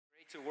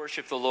To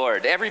worship the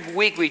Lord. Every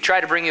week we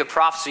try to bring you a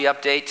prophecy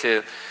update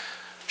to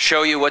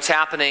show you what's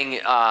happening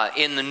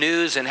in the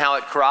news and how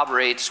it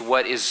corroborates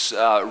what is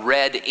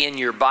read in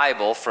your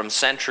Bible from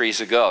centuries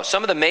ago.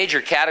 Some of the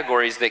major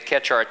categories that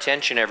catch our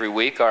attention every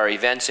week are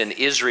events in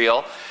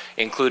Israel,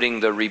 including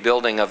the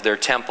rebuilding of their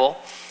temple,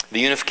 the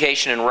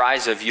unification and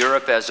rise of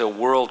Europe as a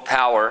world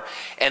power,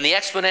 and the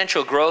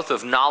exponential growth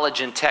of knowledge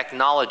and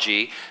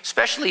technology,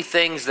 especially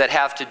things that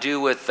have to do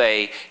with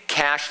a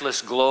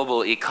cashless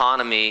global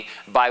economy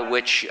by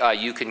which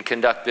you can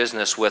conduct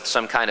business with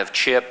some kind of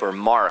chip or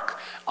mark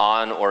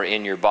on or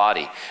in your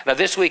body. Now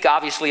this week,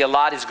 obviously, a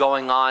lot is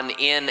going on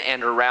in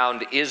and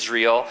around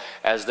Israel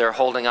as they're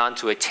holding on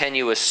to a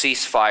tenuous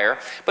ceasefire.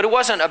 But it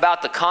wasn't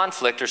about the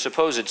conflict or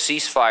supposed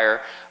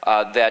ceasefire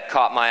that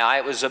caught my eye.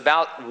 It was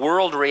about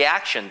world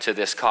reaction to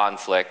this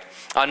conflict.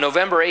 On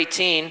November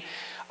 18,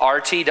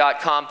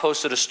 RT.com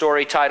posted a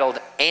story titled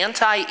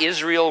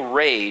 "Anti-Israel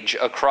Rage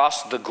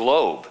Across the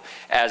Globe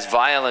as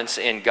Violence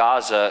in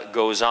Gaza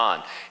Goes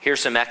On."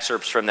 Here's some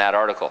excerpts from that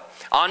article.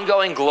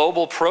 Ongoing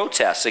global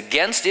protests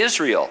against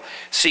Israel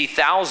see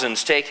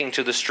thousands taking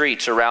to the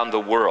streets around the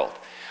world.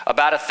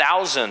 About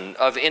 1,000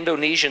 of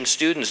Indonesian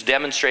students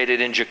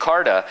demonstrated in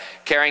Jakarta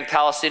carrying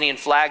Palestinian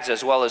flags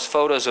as well as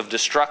photos of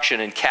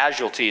destruction and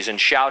casualties and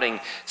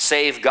shouting,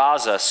 "Save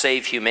Gaza,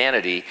 save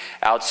humanity,"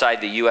 outside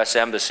the U.S.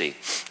 Embassy.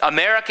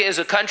 America is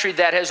a country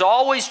that has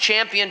always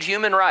championed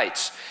human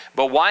rights,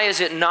 but why is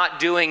it not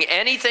doing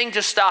anything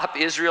to stop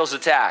Israel's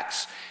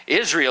attacks?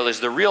 Israel is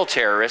the real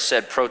terrorist,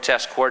 said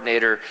protest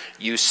coordinator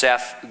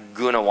Youssef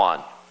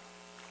Gunawan.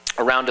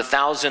 Around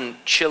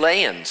 1,000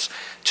 Chileans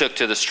took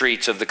to the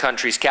streets of the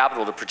country's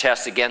capital to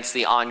protest against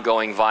the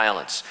ongoing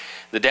violence.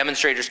 The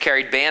demonstrators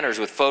carried banners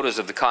with photos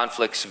of the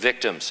conflict's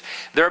victims.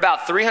 There are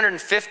about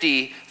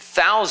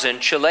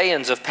 350,000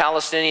 Chileans of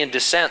Palestinian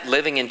descent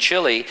living in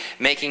Chile,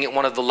 making it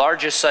one of the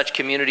largest such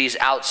communities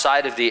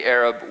outside of the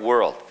Arab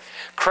world.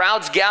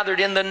 Crowds gathered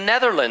in the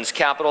Netherlands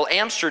capital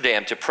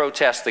Amsterdam to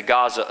protest the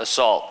Gaza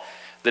assault.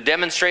 The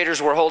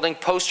demonstrators were holding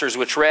posters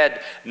which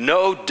read,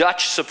 "No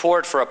Dutch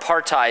support for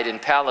apartheid in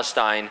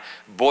Palestine,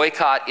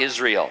 boycott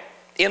Israel."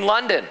 In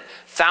London,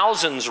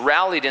 thousands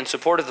rallied in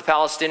support of the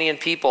Palestinian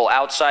people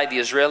outside the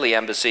Israeli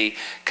embassy,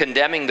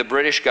 condemning the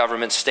British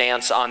government's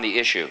stance on the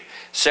issue.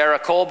 Sarah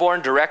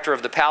Colborn, director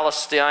of the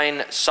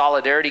Palestine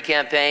Solidarity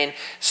Campaign,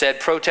 said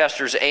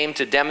protesters aimed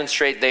to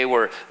demonstrate they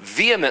were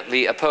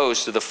vehemently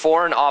opposed to the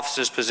Foreign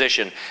Office's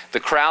position.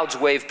 The crowds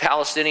waved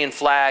Palestinian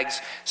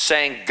flags,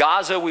 saying,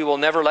 "Gaza, we will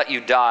never let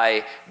you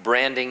die,"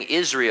 branding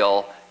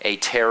Israel a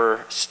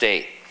terror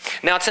state.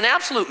 Now, it's an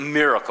absolute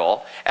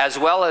miracle, as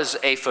well as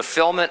a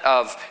fulfillment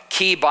of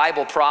key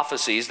Bible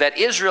prophecies, that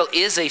Israel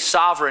is a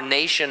sovereign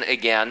nation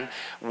again,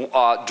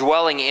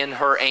 dwelling in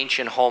her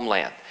ancient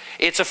homeland.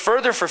 It's a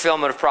further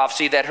fulfillment of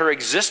prophecy that her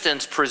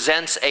existence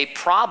presents a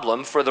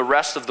problem for the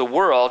rest of the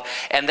world,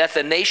 and that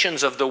the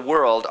nations of the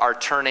world are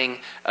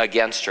turning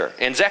against her.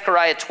 In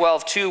Zechariah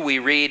 12:2, we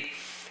read,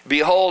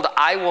 "Behold,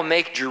 I will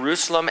make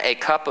Jerusalem a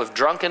cup of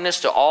drunkenness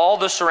to all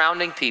the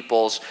surrounding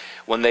peoples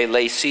when they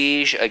lay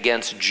siege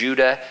against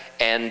Judah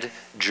and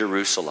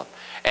Jerusalem."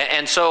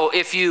 And so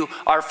if you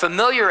are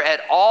familiar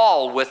at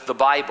all with the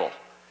Bible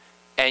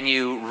and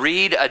you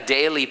read a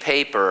daily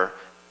paper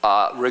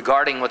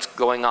regarding what's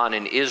going on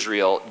in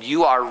Israel,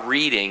 you are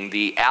reading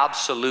the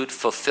absolute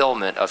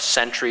fulfillment of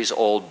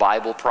centuries-old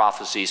Bible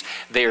prophecies.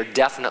 They are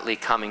definitely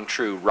coming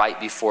true right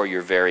before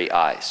your very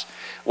eyes.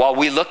 While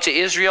we look to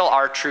Israel,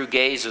 our true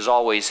gaze is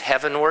always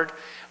heavenward.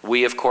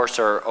 We, of course,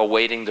 are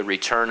awaiting the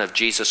return of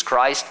Jesus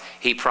Christ.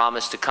 He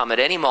promised to come at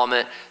any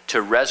moment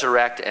to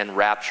resurrect and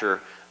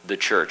rapture the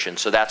church. And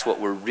so that's what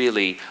we're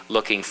really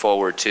looking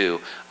forward to.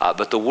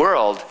 But the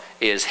world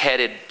is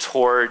headed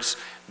towards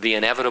the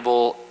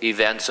inevitable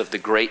events of the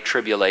Great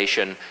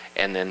Tribulation,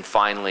 and then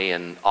finally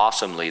and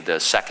awesomely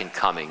the second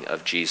coming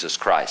of Jesus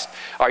Christ.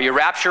 Are you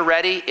rapture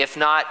ready? If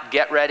not,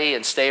 get ready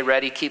and stay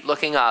ready. Keep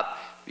looking up,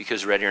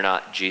 because ready or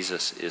not,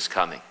 Jesus is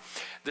coming.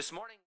 This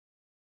morning